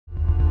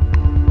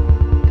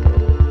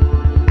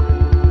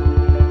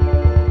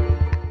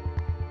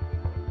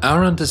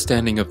Our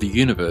understanding of the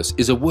universe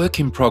is a work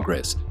in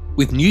progress,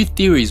 with new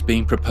theories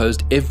being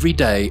proposed every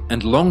day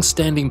and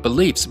long-standing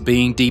beliefs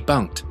being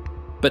debunked.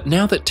 But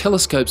now that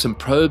telescopes and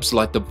probes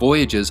like the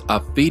Voyagers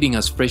are feeding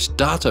us fresh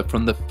data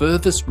from the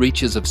furthest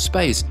reaches of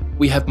space,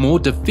 we have more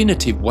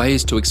definitive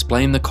ways to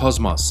explain the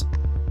cosmos.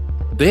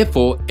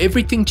 Therefore,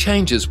 everything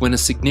changes when a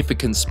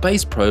significant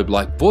space probe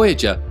like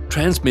Voyager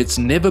transmits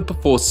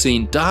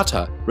never-before-seen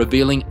data,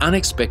 revealing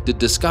unexpected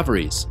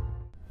discoveries.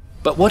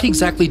 But what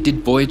exactly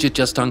did Voyager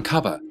just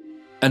uncover?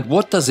 And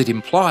what does it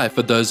imply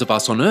for those of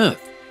us on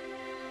Earth?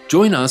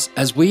 Join us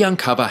as we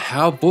uncover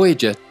how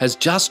Voyager has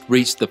just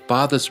reached the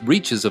farthest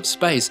reaches of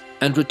space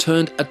and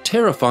returned a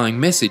terrifying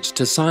message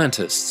to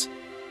scientists.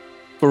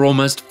 For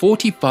almost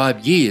 45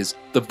 years,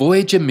 the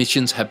Voyager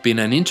missions have been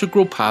an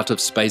integral part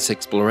of space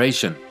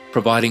exploration,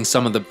 providing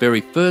some of the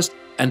very first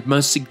and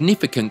most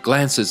significant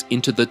glances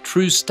into the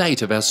true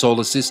state of our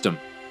solar system.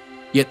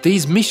 Yet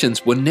these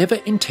missions were never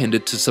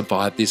intended to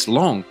survive this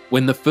long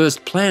when the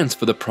first plans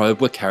for the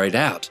probe were carried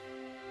out.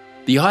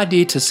 The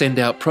idea to send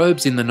out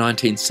probes in the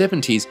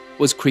 1970s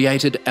was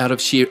created out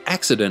of sheer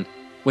accident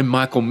when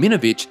Michael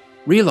Minovich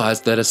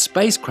realized that a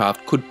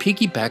spacecraft could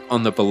piggyback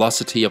on the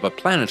velocity of a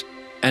planet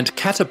and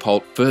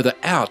catapult further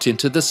out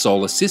into the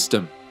solar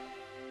system.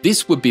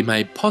 This would be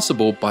made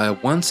possible by a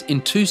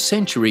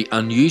once-in-2-century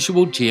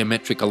unusual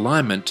geometric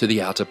alignment to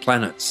the outer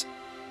planets.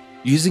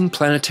 Using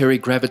planetary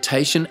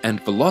gravitation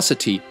and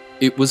velocity,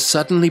 it was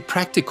suddenly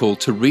practical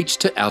to reach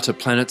to outer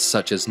planets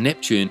such as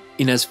Neptune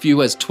in as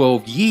few as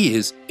 12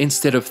 years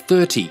instead of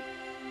 30.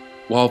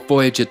 While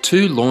Voyager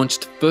 2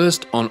 launched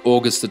first on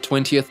August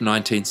 20th,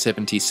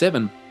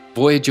 1977,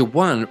 Voyager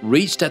 1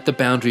 reached at the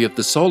boundary of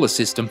the solar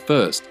system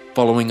first,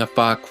 following a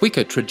far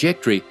quicker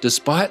trajectory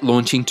despite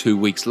launching 2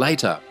 weeks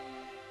later.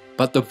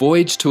 But the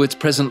voyage to its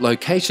present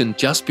location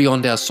just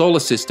beyond our solar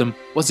system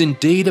was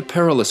indeed a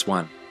perilous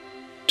one.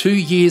 2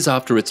 years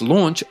after its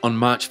launch on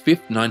March 5,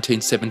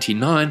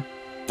 1979,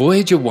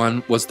 Voyager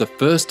 1 was the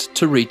first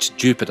to reach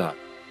Jupiter.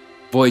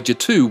 Voyager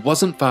 2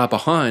 wasn't far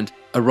behind,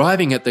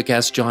 arriving at the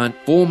gas giant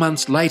 4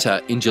 months later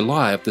in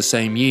July of the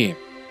same year.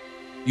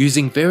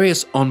 Using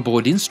various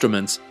onboard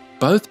instruments,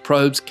 both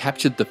probes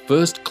captured the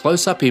first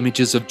close-up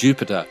images of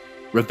Jupiter,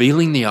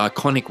 revealing the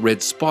iconic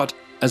red spot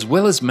as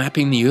well as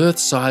mapping the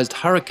Earth-sized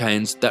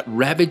hurricanes that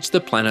ravaged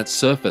the planet's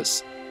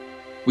surface.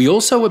 We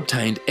also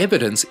obtained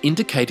evidence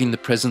indicating the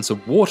presence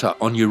of water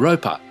on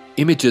Europa,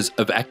 images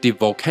of active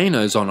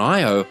volcanoes on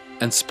Io,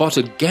 and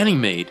spotted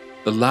Ganymede,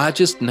 the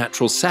largest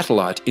natural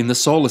satellite in the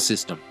solar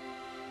system.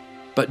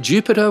 But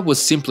Jupiter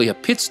was simply a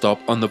pit stop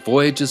on the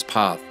Voyager's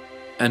path,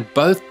 and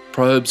both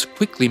probes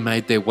quickly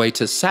made their way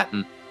to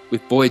Saturn,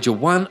 with Voyager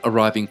 1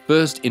 arriving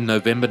first in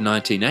November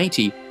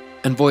 1980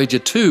 and Voyager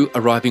 2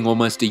 arriving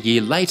almost a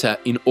year later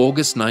in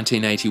August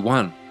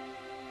 1981.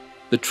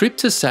 The trip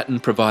to Saturn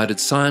provided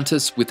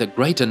scientists with a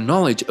greater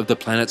knowledge of the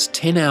planet's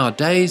 10-hour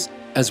days,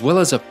 as well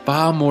as a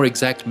far more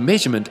exact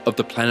measurement of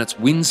the planet's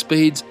wind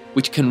speeds,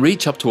 which can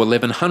reach up to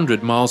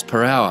 1100 miles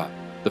per hour,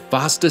 the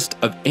fastest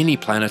of any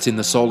planet in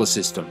the solar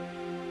system.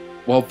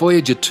 While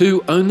Voyager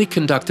 2 only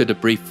conducted a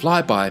brief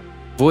flyby,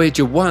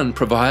 Voyager 1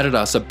 provided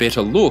us a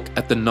better look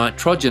at the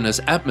nitrogenous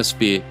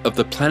atmosphere of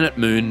the planet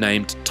moon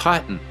named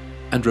Titan,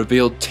 and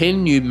revealed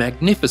 10 new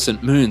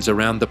magnificent moons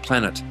around the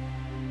planet.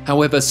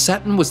 However,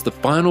 Saturn was the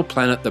final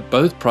planet that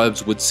both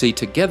probes would see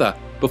together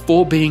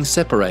before being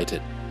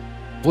separated.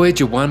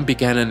 Voyager 1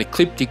 began an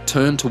ecliptic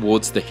turn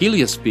towards the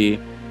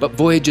heliosphere, but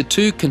Voyager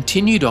 2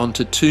 continued on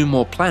to 2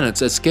 more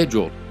planets as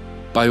scheduled.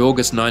 By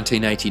August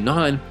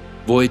 1989,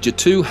 Voyager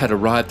 2 had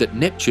arrived at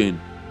Neptune,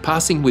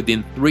 passing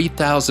within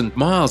 3,000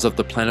 miles of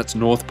the planet's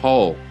north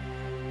pole.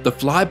 The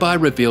flyby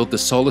revealed the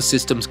solar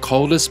system's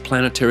coldest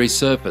planetary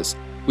surface,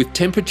 with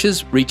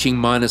temperatures reaching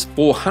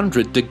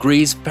 -400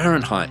 degrees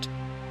Fahrenheit.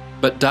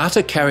 But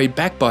data carried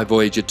back by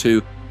Voyager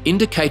 2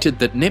 indicated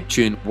that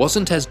Neptune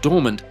wasn't as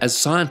dormant as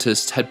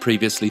scientists had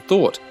previously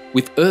thought,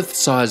 with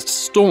Earth-sized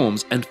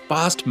storms and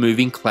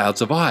fast-moving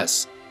clouds of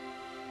ice.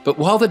 But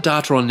while the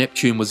data on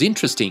Neptune was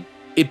interesting,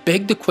 it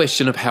begged the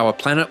question of how a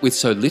planet with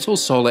so little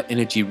solar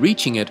energy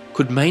reaching it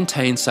could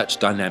maintain such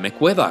dynamic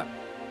weather.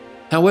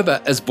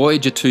 However, as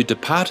Voyager 2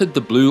 departed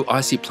the blue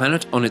icy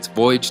planet on its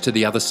voyage to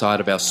the other side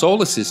of our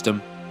solar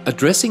system,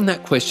 addressing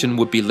that question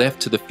would be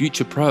left to the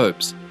future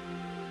probes.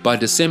 By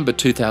December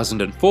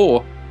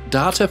 2004,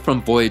 data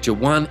from Voyager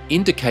 1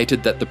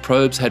 indicated that the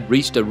probes had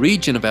reached a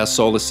region of our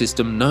solar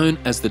system known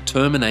as the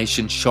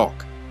termination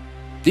shock.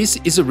 This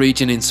is a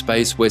region in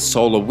space where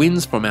solar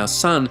winds from our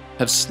Sun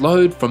have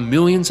slowed from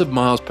millions of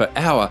miles per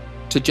hour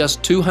to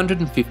just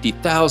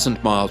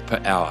 250,000 miles per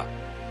hour.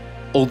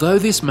 Although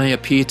this may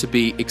appear to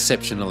be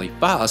exceptionally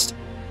fast,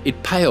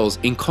 it pales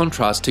in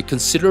contrast to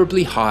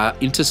considerably higher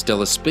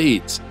interstellar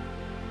speeds.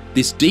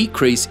 This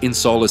decrease in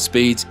solar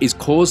speeds is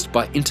caused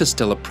by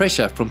interstellar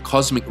pressure from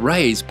cosmic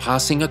rays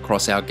passing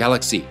across our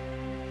galaxy.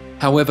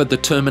 However, the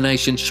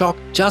termination shock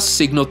just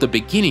signaled the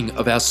beginning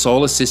of our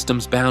solar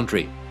system's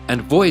boundary,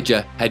 and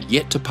Voyager had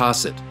yet to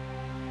pass it.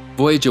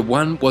 Voyager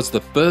 1 was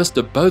the first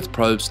of both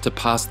probes to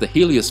pass the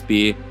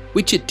heliosphere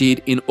which it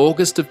did in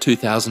August of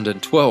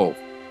 2012.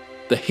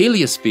 The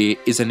heliosphere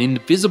is an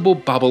invisible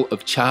bubble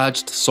of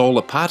charged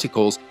solar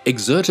particles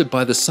exerted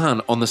by the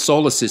Sun on the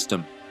solar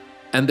system,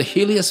 and the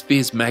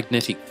heliosphere's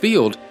magnetic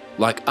field,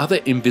 like other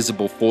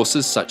invisible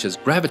forces such as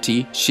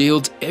gravity,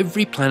 shields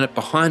every planet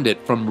behind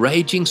it from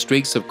raging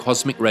streaks of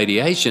cosmic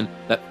radiation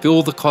that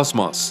fill the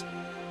cosmos.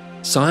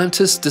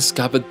 Scientists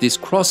discovered this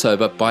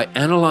crossover by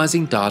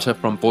analysing data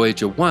from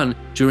Voyager 1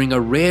 during a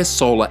rare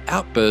solar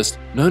outburst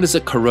known as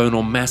a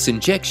coronal mass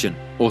injection,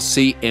 or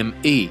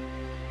CME.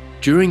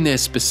 During their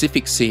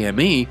specific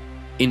CME,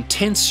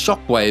 intense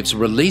shockwaves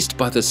released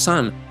by the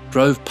Sun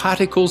drove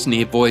particles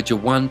near Voyager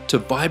 1 to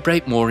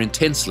vibrate more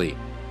intensely.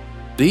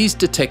 These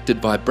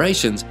detected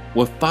vibrations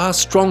were far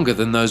stronger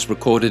than those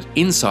recorded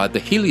inside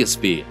the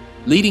heliosphere,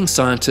 leading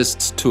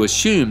scientists to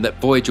assume that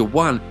Voyager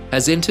 1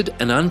 has entered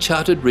an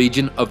uncharted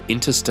region of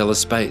interstellar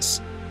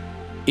space.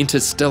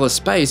 Interstellar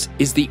space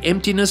is the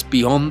emptiness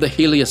beyond the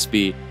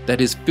heliosphere that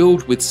is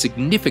filled with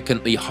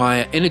significantly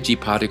higher energy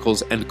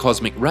particles and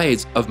cosmic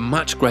rays of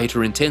much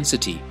greater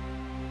intensity.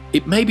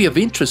 It may be of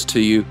interest to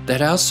you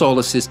that our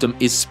solar system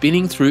is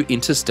spinning through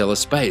interstellar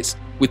space,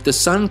 with the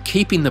Sun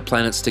keeping the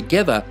planets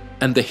together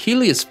and the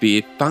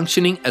heliosphere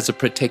functioning as a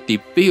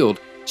protective field,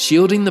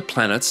 shielding the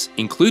planets,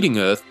 including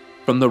Earth,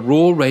 from the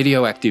raw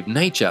radioactive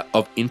nature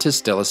of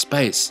interstellar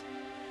space.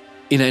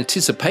 In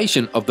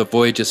anticipation of the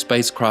Voyager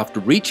spacecraft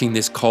reaching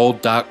this cold,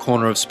 dark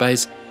corner of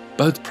space,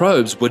 both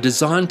probes were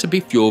designed to be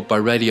fueled by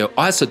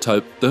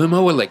radioisotope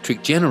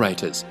thermoelectric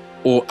generators,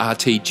 or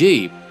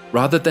RTG,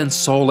 rather than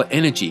solar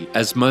energy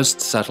as most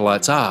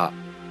satellites are.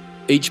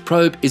 Each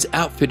probe is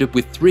outfitted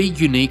with 3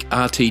 unique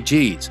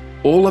RTGs,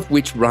 all of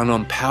which run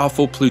on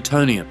powerful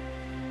plutonium.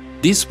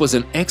 This was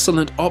an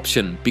excellent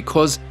option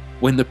because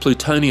when the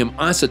plutonium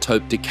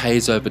isotope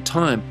decays over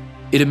time,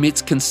 it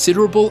emits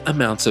considerable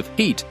amounts of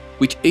heat,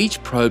 which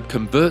each probe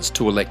converts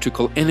to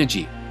electrical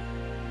energy.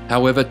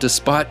 However,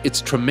 despite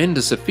its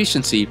tremendous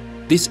efficiency,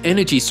 this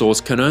energy source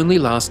can only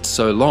last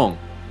so long,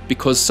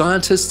 because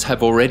scientists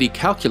have already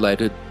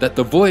calculated that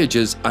the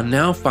Voyagers are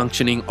now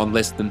functioning on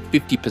less than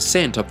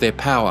 50% of their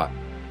power.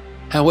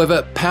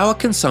 However, power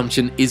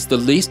consumption is the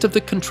least of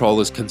the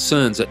controller's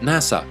concerns at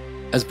NASA,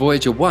 as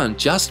Voyager 1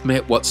 just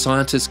met what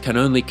scientists can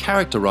only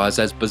characterize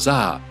as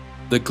bizarre,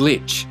 the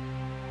glitch.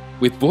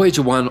 With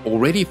Voyager 1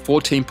 already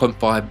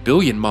 14.5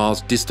 billion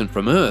miles distant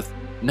from Earth,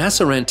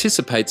 NASA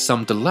anticipates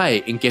some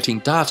delay in getting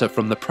data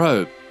from the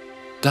probe.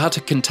 Data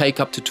can take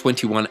up to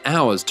 21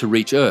 hours to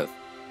reach Earth.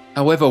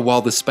 However,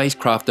 while the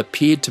spacecraft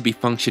appeared to be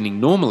functioning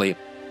normally,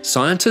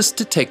 scientists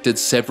detected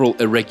several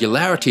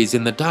irregularities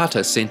in the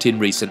data sent in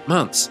recent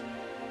months.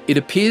 It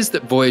appears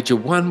that Voyager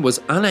 1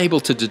 was unable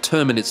to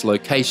determine its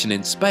location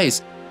in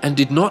space and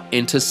did not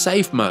enter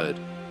safe mode.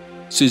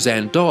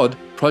 Suzanne Dodd,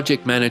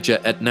 project manager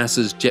at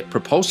NASA's Jet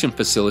Propulsion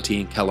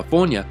Facility in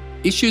California,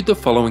 issued the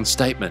following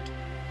statement: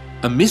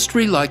 "A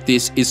mystery like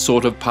this is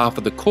sort of par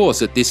for the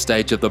course at this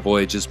stage of the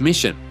Voyager's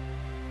mission.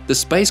 The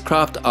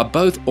spacecraft are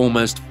both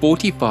almost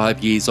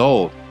 45 years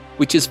old,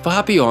 which is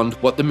far beyond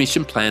what the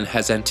mission plan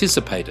has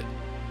anticipated.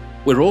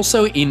 We're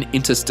also in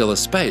interstellar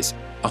space,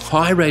 a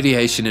high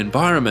radiation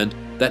environment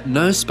that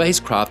no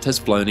spacecraft has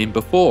flown in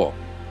before.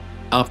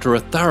 After a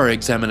thorough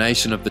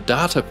examination of the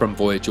data from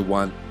Voyager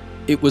 1,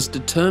 it was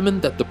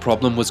determined that the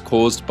problem was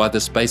caused by the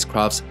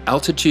spacecraft's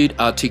Altitude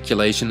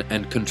Articulation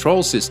and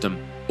Control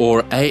System,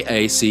 or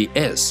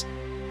AACS.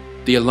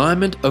 The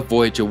alignment of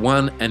Voyager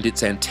 1 and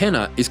its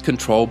antenna is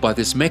controlled by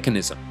this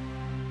mechanism.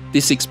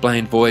 This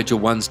explained Voyager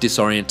 1's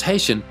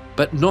disorientation,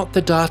 but not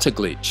the data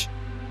glitch.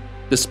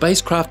 The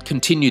spacecraft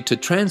continued to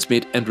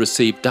transmit and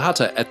receive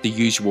data at the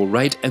usual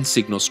rate and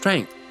signal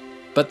strength,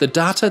 but the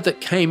data that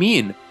came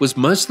in was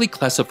mostly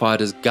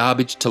classified as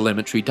garbage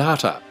telemetry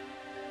data.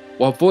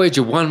 While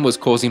Voyager 1 was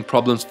causing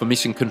problems for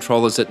mission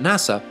controllers at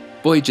NASA,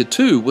 Voyager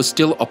 2 was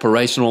still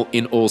operational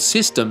in all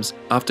systems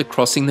after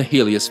crossing the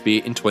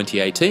heliosphere in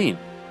 2018.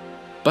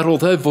 But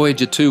although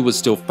Voyager 2 was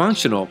still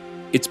functional,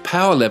 its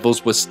power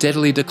levels were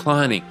steadily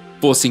declining,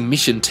 forcing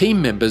mission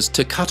team members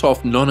to cut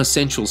off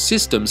non-essential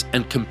systems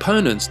and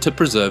components to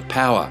preserve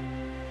power.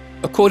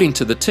 According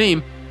to the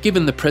team,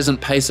 given the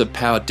present pace of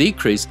power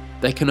decrease,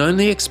 they can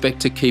only expect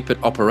to keep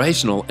it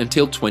operational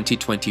until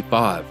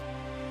 2025.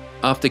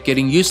 After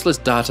getting useless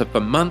data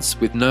for months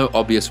with no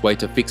obvious way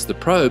to fix the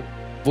probe,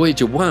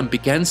 Voyager 1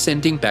 began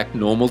sending back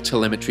normal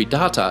telemetry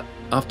data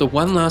after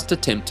one last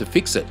attempt to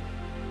fix it.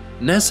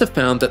 NASA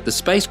found that the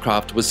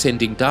spacecraft was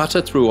sending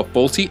data through a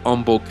faulty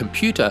onboard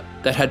computer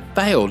that had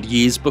failed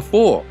years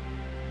before.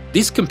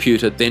 This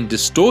computer then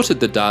distorted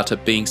the data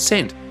being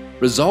sent,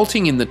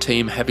 resulting in the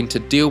team having to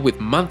deal with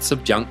months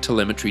of junk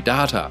telemetry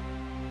data.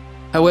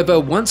 However,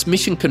 once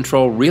Mission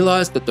Control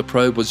realized that the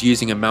probe was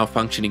using a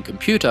malfunctioning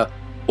computer,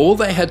 all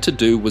they had to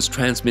do was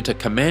transmit a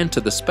command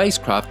to the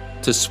spacecraft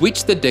to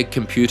switch the dead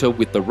computer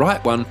with the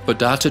right one for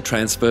data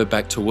transfer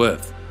back to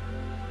Earth.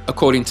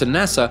 According to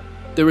NASA,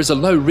 there is a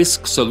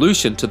low-risk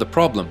solution to the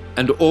problem,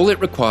 and all it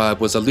required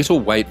was a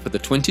little wait for the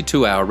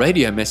 22-hour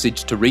radio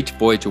message to reach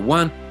Voyager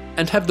 1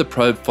 and have the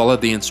probe follow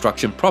the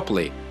instruction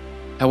properly.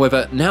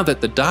 However, now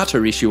that the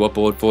data issue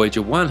aboard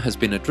Voyager 1 has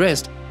been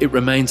addressed, it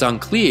remains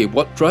unclear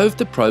what drove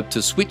the probe to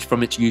switch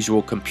from its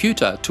usual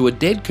computer to a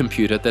dead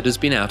computer that has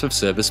been out of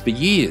service for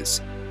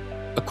years.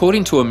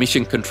 According to a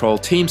mission control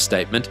team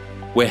statement,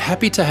 "We're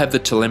happy to have the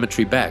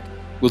telemetry back.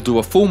 We'll do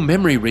a full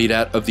memory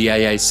readout of the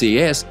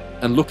AACS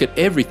and look at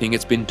everything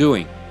it's been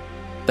doing.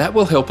 That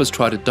will help us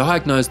try to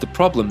diagnose the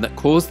problem that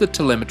caused the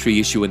telemetry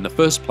issue in the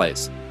first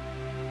place."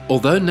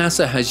 Although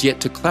NASA has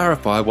yet to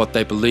clarify what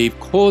they believe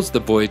caused the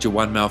Voyager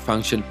 1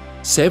 malfunction,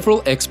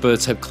 several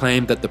experts have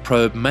claimed that the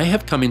probe may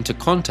have come into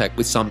contact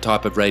with some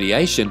type of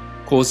radiation,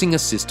 causing a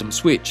system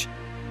switch.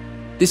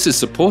 This is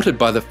supported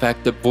by the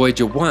fact that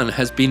Voyager 1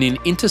 has been in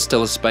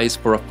interstellar space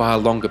for a far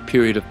longer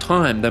period of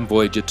time than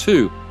Voyager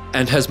 2,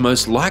 and has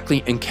most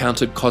likely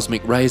encountered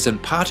cosmic rays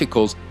and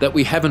particles that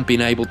we haven't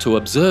been able to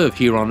observe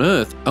here on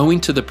Earth owing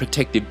to the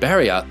protective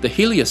barrier, the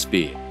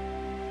heliosphere.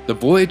 The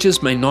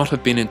Voyagers may not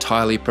have been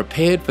entirely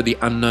prepared for the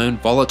unknown,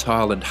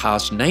 volatile and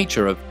harsh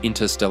nature of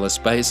interstellar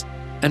space,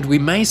 and we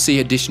may see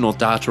additional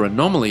data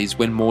anomalies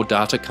when more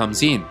data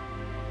comes in.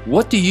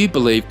 What do you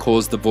believe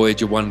caused the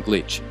Voyager 1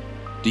 glitch?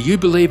 Do you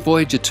believe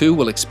Voyager 2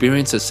 will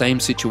experience the same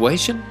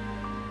situation?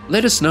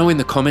 Let us know in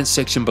the comments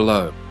section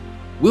below.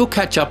 We'll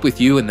catch up with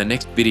you in the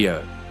next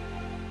video.